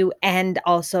value and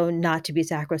also not to be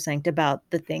sacrosanct about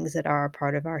the things that are a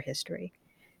part of our history.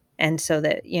 And so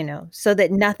that,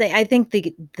 nothing, I think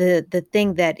the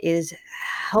thing that is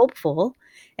helpful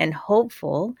and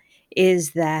hopeful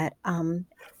is that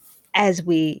as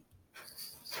we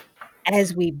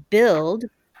build,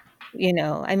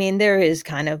 there is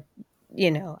kind of,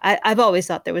 I've always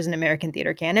thought there was an American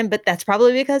theater canon, but that's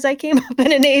probably because I came up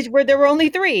in an age where there were only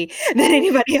 3 that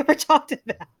anybody ever talked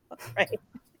about, right?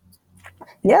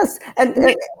 Yes, and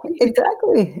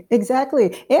exactly.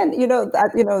 And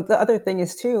the other thing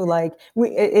is too, like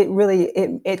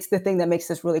it's the thing that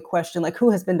makes us really question, like, who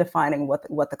has been defining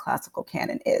what the classical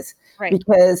canon is? Right.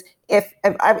 Because if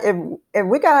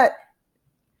we got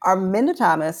Arminda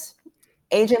Thomas,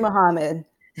 A.J. Muhammad,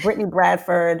 Brittany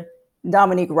Bradford,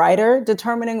 Dominique Ryder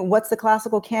determining what's the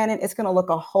classical canon, it's going to look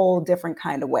a whole different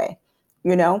kind of way,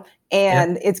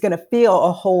 and it's going to feel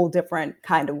a whole different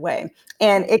kind of way.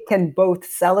 And it can both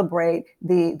celebrate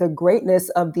the greatness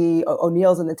of the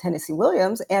O'Neills and the Tennessee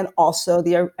Williams, and also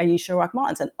the Ayesha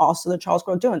Rahmans, and also the Charles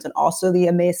Grodins, and also the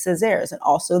Aimé Césaires, and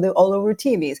also the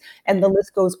Olorutimis, and the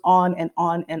list goes on and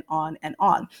on and on and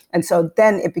on. And so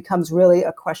then it becomes really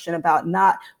a question about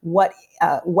not what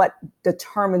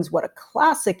determines what a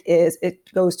classic is.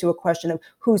 It goes to a question of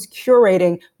who's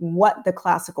curating what the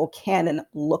classical canon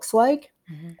looks like,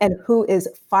 and who is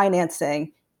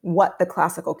financing what the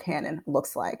classical canon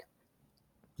looks like.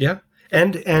 Yeah,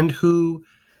 and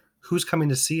who's coming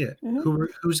to see it?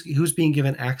 Who's being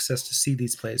given access to see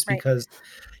these plays? Right. Because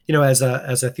as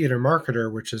a theater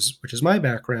marketer, which is my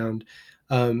background,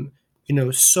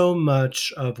 so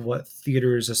much of what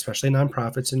theaters, especially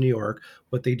nonprofits in New York,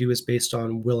 what they do is based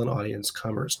on will an audience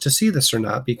comers to see this or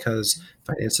not, because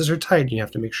finances are tight and you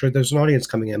have to make sure there's an audience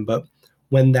coming in. But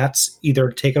when that's either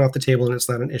taken off the table and it's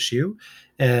not an issue,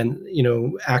 and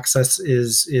access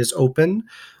is open,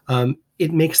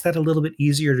 it makes that a little bit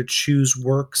easier to choose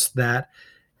works that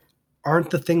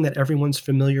aren't the thing that everyone's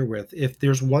familiar with. If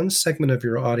there's one segment of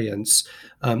your audience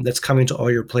that's coming to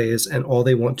all your plays and all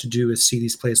they want to do is see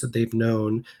these plays that they've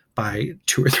known by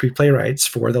 2 or 3 playwrights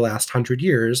for the last 100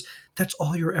 years, that's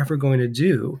all you're ever going to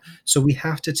do. So we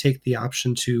have to take the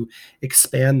option to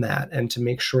expand that and to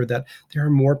make sure that there are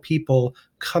more people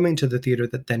coming to the theater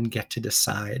that then get to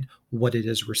decide what it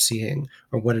is we're seeing,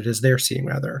 or what it is they're seeing,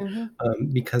 rather,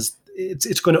 because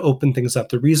it's going to open things up.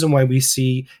 The reason why we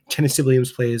see Tennessee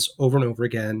Williams plays over and over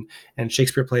again and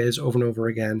Shakespeare plays over and over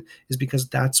again is because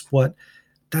that's what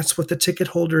the ticket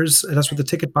holders, that's what the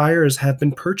ticket buyers have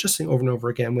been purchasing over and over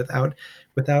again without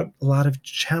a lot of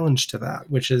challenge to that,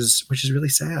 which is really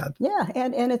sad. Yeah,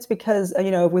 and it's because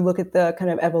if we look at the kind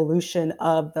of evolution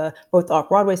of both the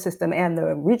off-Broadway system and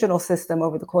the regional system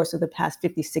over the course of the past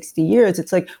 50, 60 years,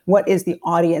 it's like, what is the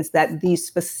audience that these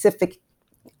specific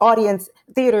audience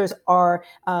theaters are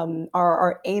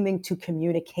aiming to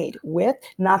communicate with?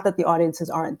 Not that the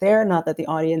audiences aren't there, not that the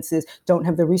audiences don't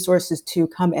have the resources to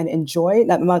come and enjoy.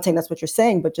 I'm not saying that's what you're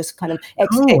saying, but just kind of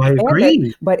I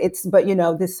agree. But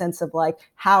this sense of like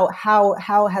how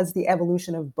has the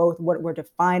evolution of both what we're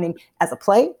defining as a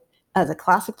play, as a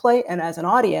classic play, and as an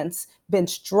audience been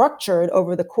structured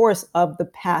over the course of the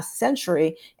past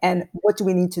century, and what do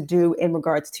we need to do in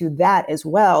regards to that as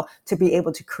well to be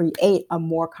able to create a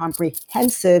more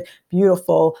comprehensive,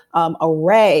 beautiful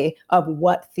array of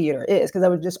what theater is? Because I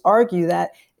would just argue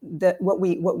that what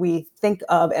we think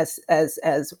of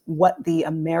as what the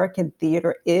American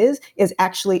theater is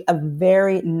actually a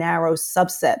very narrow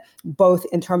subset, both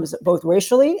in terms of both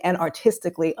racially and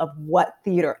artistically, of what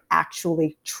theater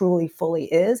actually truly fully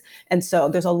is. And so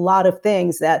there's a lot of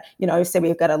things that, I say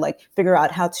we've got to like figure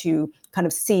out how to kind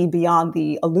of see beyond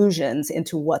the illusions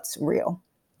into what's real.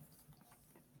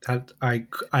 I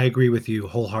agree with you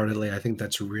wholeheartedly. I think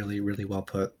that's really, really well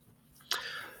put.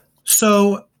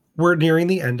 So we're nearing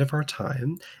the end of our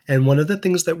time. And one of the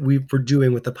things that we're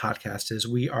doing with the podcast is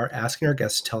we are asking our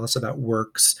guests to tell us about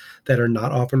works that are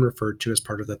not often referred to as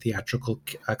part of the theatrical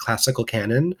classical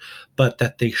canon, but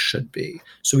that they should be.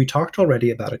 So we talked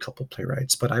already about a couple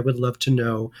playwrights, but I would love to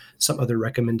know some other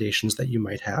recommendations that you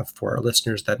might have for our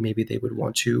listeners that maybe they would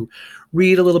want to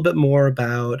read a little bit more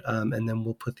about. And then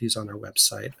we'll put these on our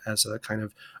website as a kind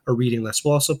of a reading list.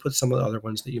 We'll also put some of the other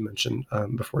ones that you mentioned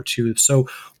before too. So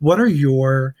what are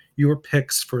your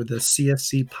picks for the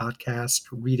CSC podcast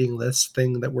reading list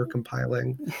thing that we're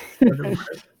compiling?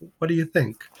 What do you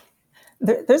think?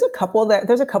 There's a couple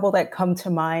that come to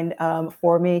mind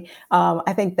for me.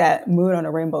 I think that Moon on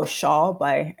a Rainbow Shawl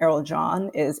by Errol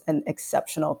John is an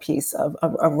exceptional piece of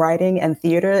writing and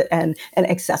theater and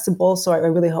accessible. So I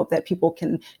really hope that people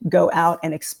can go out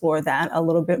and explore that a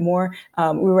little bit more.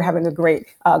 We were having a great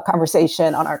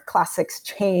conversation on our classics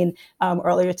chain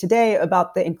earlier today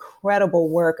about the incredible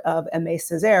work of Aimé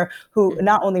Césaire, who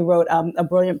not only wrote a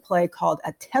brilliant play called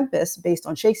A Tempest based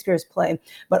on Shakespeare's play,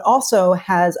 but also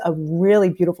has a really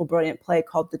beautiful, brilliant play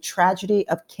called The Tragedy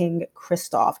of King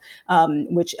Christophe,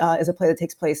 which is a play that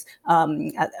takes place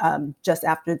just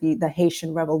after the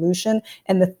Haitian Revolution.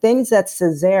 And the things that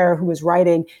Césaire, who was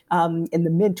writing in the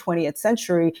mid-20th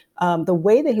century, the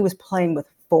way that he was playing with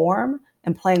form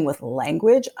and playing with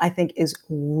language, I think is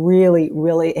really,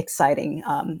 really exciting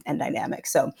and dynamic.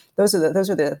 So those are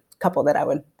the couple that I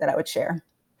would share.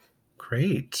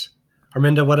 Great.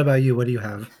 Arminda, what about you? What do you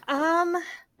have?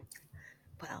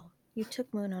 Well, you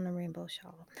took Moon on a Rainbow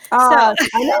Shawl. I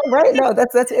know, right? No,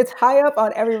 that's it's high up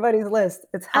on everybody's list.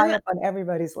 It's high up on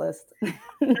everybody's list.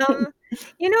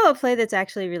 A play that's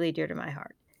actually really dear to my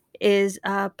heart is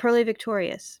Purlie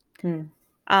Victorious,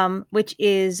 which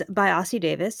is by Ossie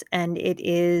Davis, and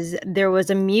there was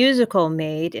a musical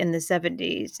made in the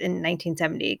 70s, in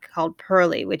 1970, called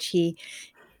Purlie, which he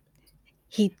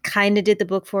kind of did the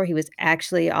book for. He was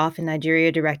actually off in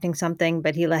Nigeria directing something,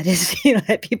 but he let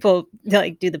people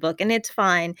like do the book, and it's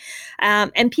fine.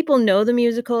 And people know the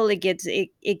musical. It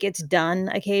gets done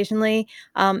occasionally,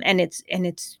 and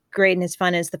it's great and it's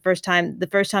fun. It's the first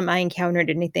time I encountered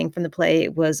anything from the play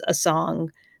was a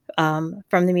song from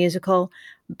the musical,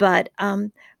 but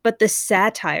the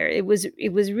satire, it was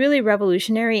really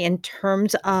revolutionary in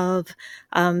terms of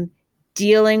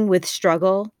dealing with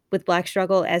struggle, with Black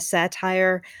struggle as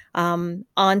satire on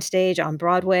stage, on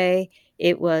Broadway.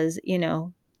 It was,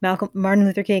 Martin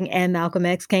Luther King and Malcolm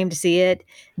X came to see it.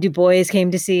 Du Bois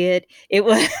came to see it. It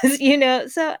was,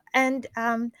 so, and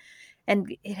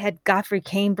it had Godfrey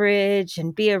Cambridge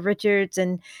and Bea Richards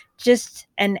and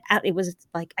it was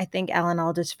like, I think Alan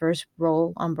Alda's first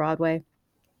role on Broadway.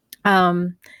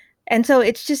 And so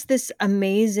it's just this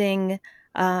amazing,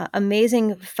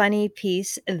 funny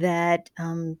piece that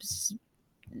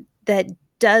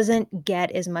doesn't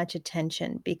get as much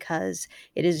attention because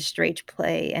it is a stage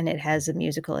play and it has a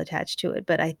musical attached to it.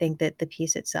 But I think that the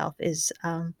piece itself is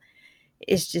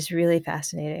just really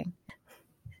fascinating.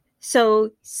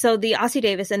 So the Ossie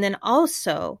Davis, and then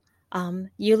also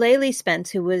Eulalie Spence,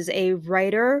 who was a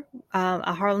writer,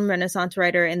 a Harlem Renaissance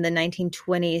writer in the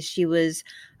 1920s.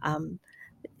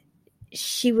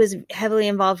 She was heavily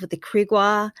involved with the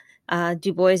Kriegwa,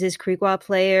 Du Bois's Kriegwa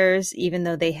players, even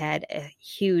though they had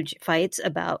huge fights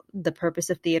about the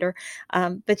purpose of theater.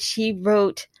 But she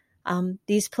wrote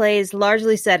these plays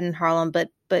largely set in Harlem, but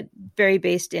very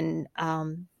based in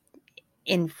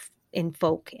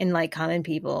folk, in like common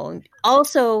people.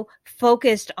 Also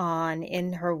focused on,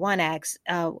 in her one acts,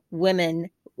 women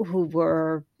who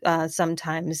were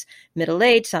sometimes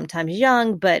middle-aged, sometimes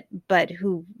young, but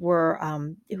who were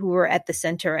at the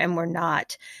center and were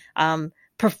not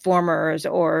performers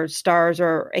or stars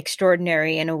or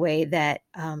extraordinary in a way that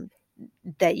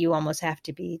you almost have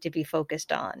to be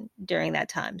focused on during that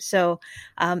time. So,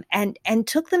 and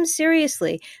took them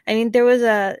seriously. I mean, there was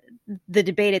the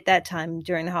debate at that time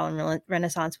during the Harlem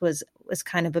Renaissance was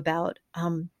kind of about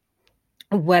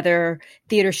whether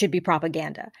theater should be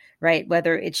propaganda, right?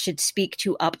 Whether it should speak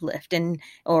to uplift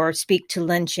or speak to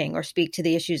lynching or speak to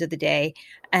the issues of the day.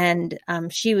 And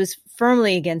she was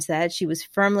firmly against that. She was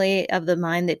firmly of the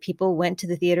mind that people went to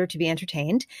the theater to be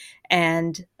entertained.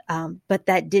 And but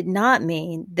that did not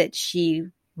mean that she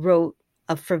wrote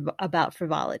about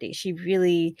frivolity. She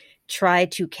really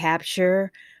tried to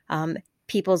capture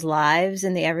people's lives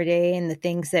in the everyday and the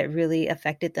things that really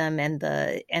affected them, and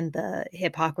the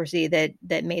hypocrisy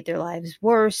that made their lives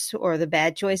worse, or the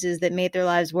bad choices that made their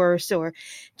lives worse, or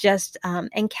just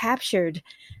and captured,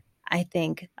 I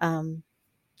think,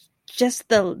 just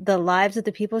the lives of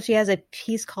the people. She has a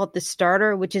piece called The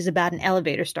Starter, which is about an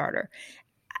elevator starter.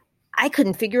 I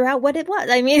couldn't figure out what it was.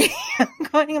 I mean, I'm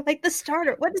going like, the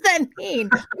starter. What does that mean?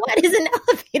 What is an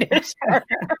elevator starter?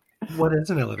 What is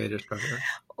an elevator starter?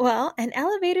 Well, an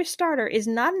elevator starter is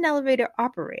not an elevator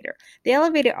operator. The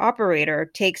elevator operator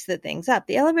takes the things up.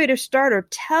 The elevator starter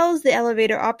tells the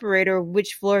elevator operator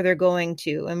which floor they're going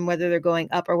to and whether they're going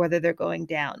up or whether they're going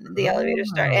down. The elevator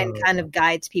starter, and kind of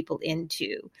guides people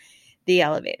into the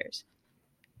elevators.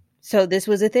 So this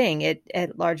was a thing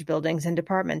at large buildings and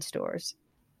department stores.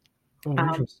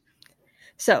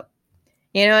 So,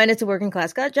 and it's a working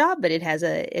class job, but it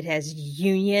has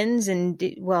unions and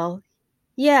dues,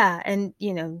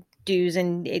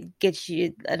 and it gets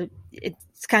you.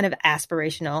 It's kind of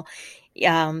aspirational,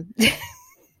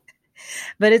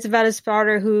 but it's about a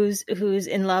starter who's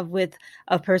in love with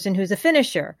a person who's a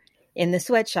finisher in the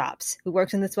sweatshops, who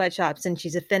works in the sweatshops, and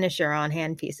she's a finisher on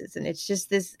hand pieces, and it's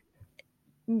just this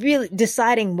really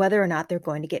deciding whether or not they're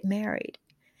going to get married.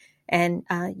 And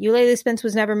Eulalie Spence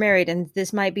was never married, and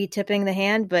this might be tipping the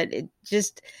hand, but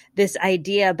just this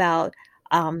idea about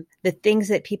the things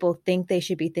that people think they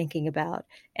should be thinking about,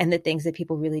 and the things that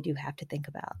people really do have to think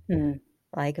about,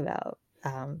 like about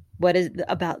what is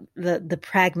about the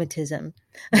pragmatism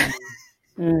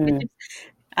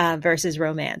versus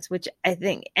romance, which I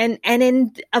think, and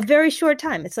in a very short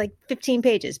time, it's like 15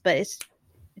 pages, but it's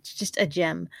just a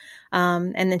gem.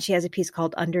 And then she has a piece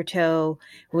called Undertow,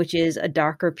 which is a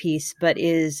darker piece, but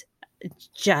is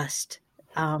just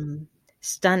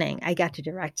stunning. I got to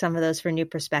direct some of those for New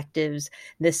Perspectives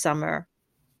this summer.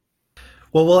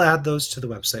 Well, we'll add those to the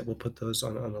website. We'll put those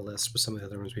on a list with some of the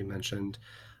other ones we mentioned.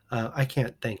 I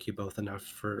can't thank you both enough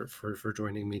for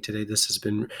joining me today. This has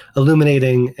been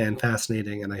illuminating and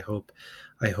fascinating, and I hope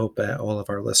all of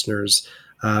our listeners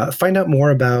find out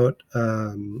more about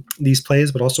these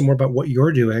plays, but also more about what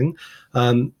you're doing.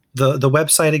 The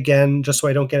website, again, just so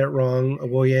I don't get it wrong,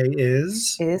 Awoye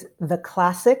is The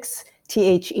Classix,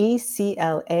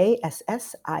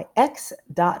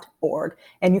 TheClassix.org.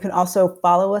 And you can also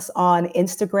follow us on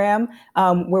Instagram,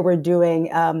 where we're doing,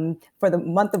 for the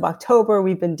month of October,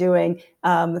 we've been doing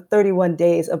 31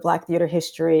 days of Black theater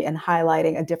history and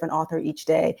highlighting a different author each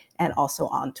day, and also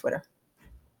on Twitter.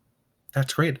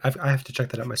 That's great. I have to check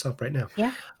that out myself right now.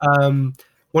 Yeah.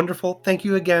 Wonderful. Thank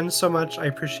you again so much. I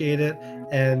appreciate it.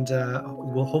 And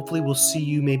we'll see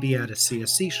you maybe at a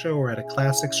CSC show or at a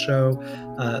Classics show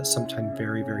sometime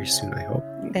very, very soon, I hope.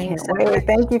 Thanks.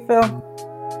 Thank you, Phil.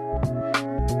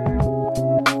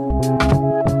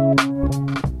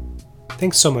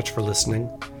 Thanks so much for listening.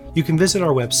 You can visit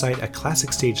our website at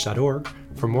classicstage.org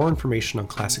for more information on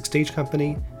Classic Stage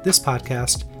Company, this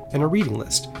podcast, and a reading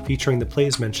list featuring the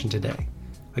plays mentioned today.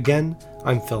 Again,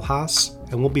 I'm Phil Haas,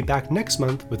 and we'll be back next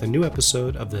month with a new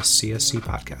episode of the CSC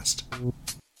Podcast.